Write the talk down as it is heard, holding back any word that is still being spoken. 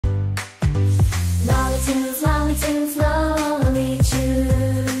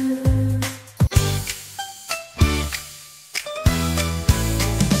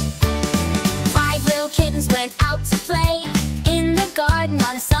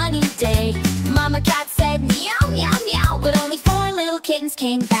sunny day. Mama cat said meow, meow, meow, but only 4 little kittens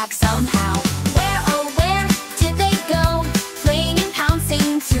came back somehow. Where, oh where did they go? Playing and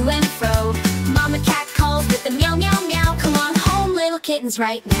pouncing to and fro. Mama cat calls with the meow, meow, meow. Come on home, little kittens,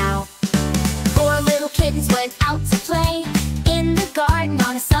 right now. 4 little kittens went out to play in the garden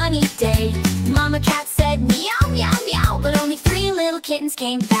on a sunny day. Mama cat said meow, meow, meow, but only 3 little kittens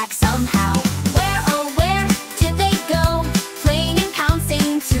came back somehow. Where, oh where did they go? Playing and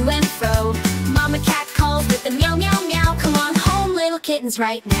pouncing to and fro. Mama cat calls with the meow, meow, meow. Come on home, little kittens,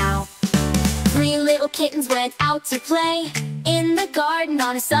 right now. 3 little kittens went out to play in the garden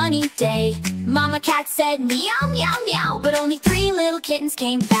on a sunny day. Mama cat said meow, meow, meow, but only 3 little kittens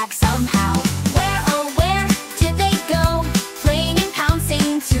came back somehow. Where, oh where did they go? Playing and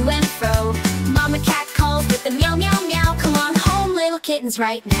pouncing to and fro. Mama cat calls with the meow, meow, meow. Come on home, little kittens,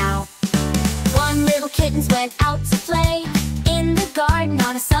 right now. 1 little kittens went out to play in the garden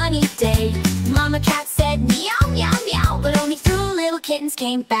on a sunny day. Mama cat said meow, meow, meow, but only 2 little kittens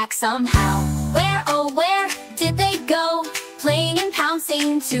came back somehow. Where, oh where did they go? Playing and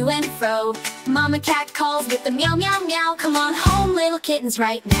pouncing to and fro. Mama cat calls with the meow, meow, meow. Come on home, little kittens,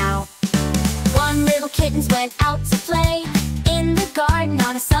 right now. 1 little kittens went out to play in the garden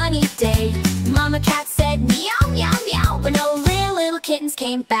on a sunny day. Mama cat said meow, meow, meow, but no little kittens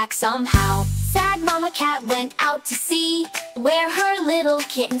came back somehow. Sad Mama cat went out to see where her little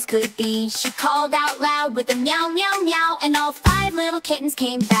kittens could be. She called out loud with a meow, meow, meow, and all 5 little kittens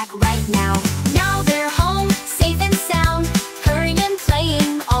came back right now. Now they're home, safe and sound, purring and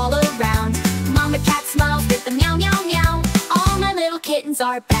playing all around. Mama cat smiles with the meow, meow, meow. All my little kittens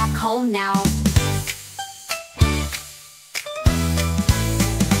are back home now.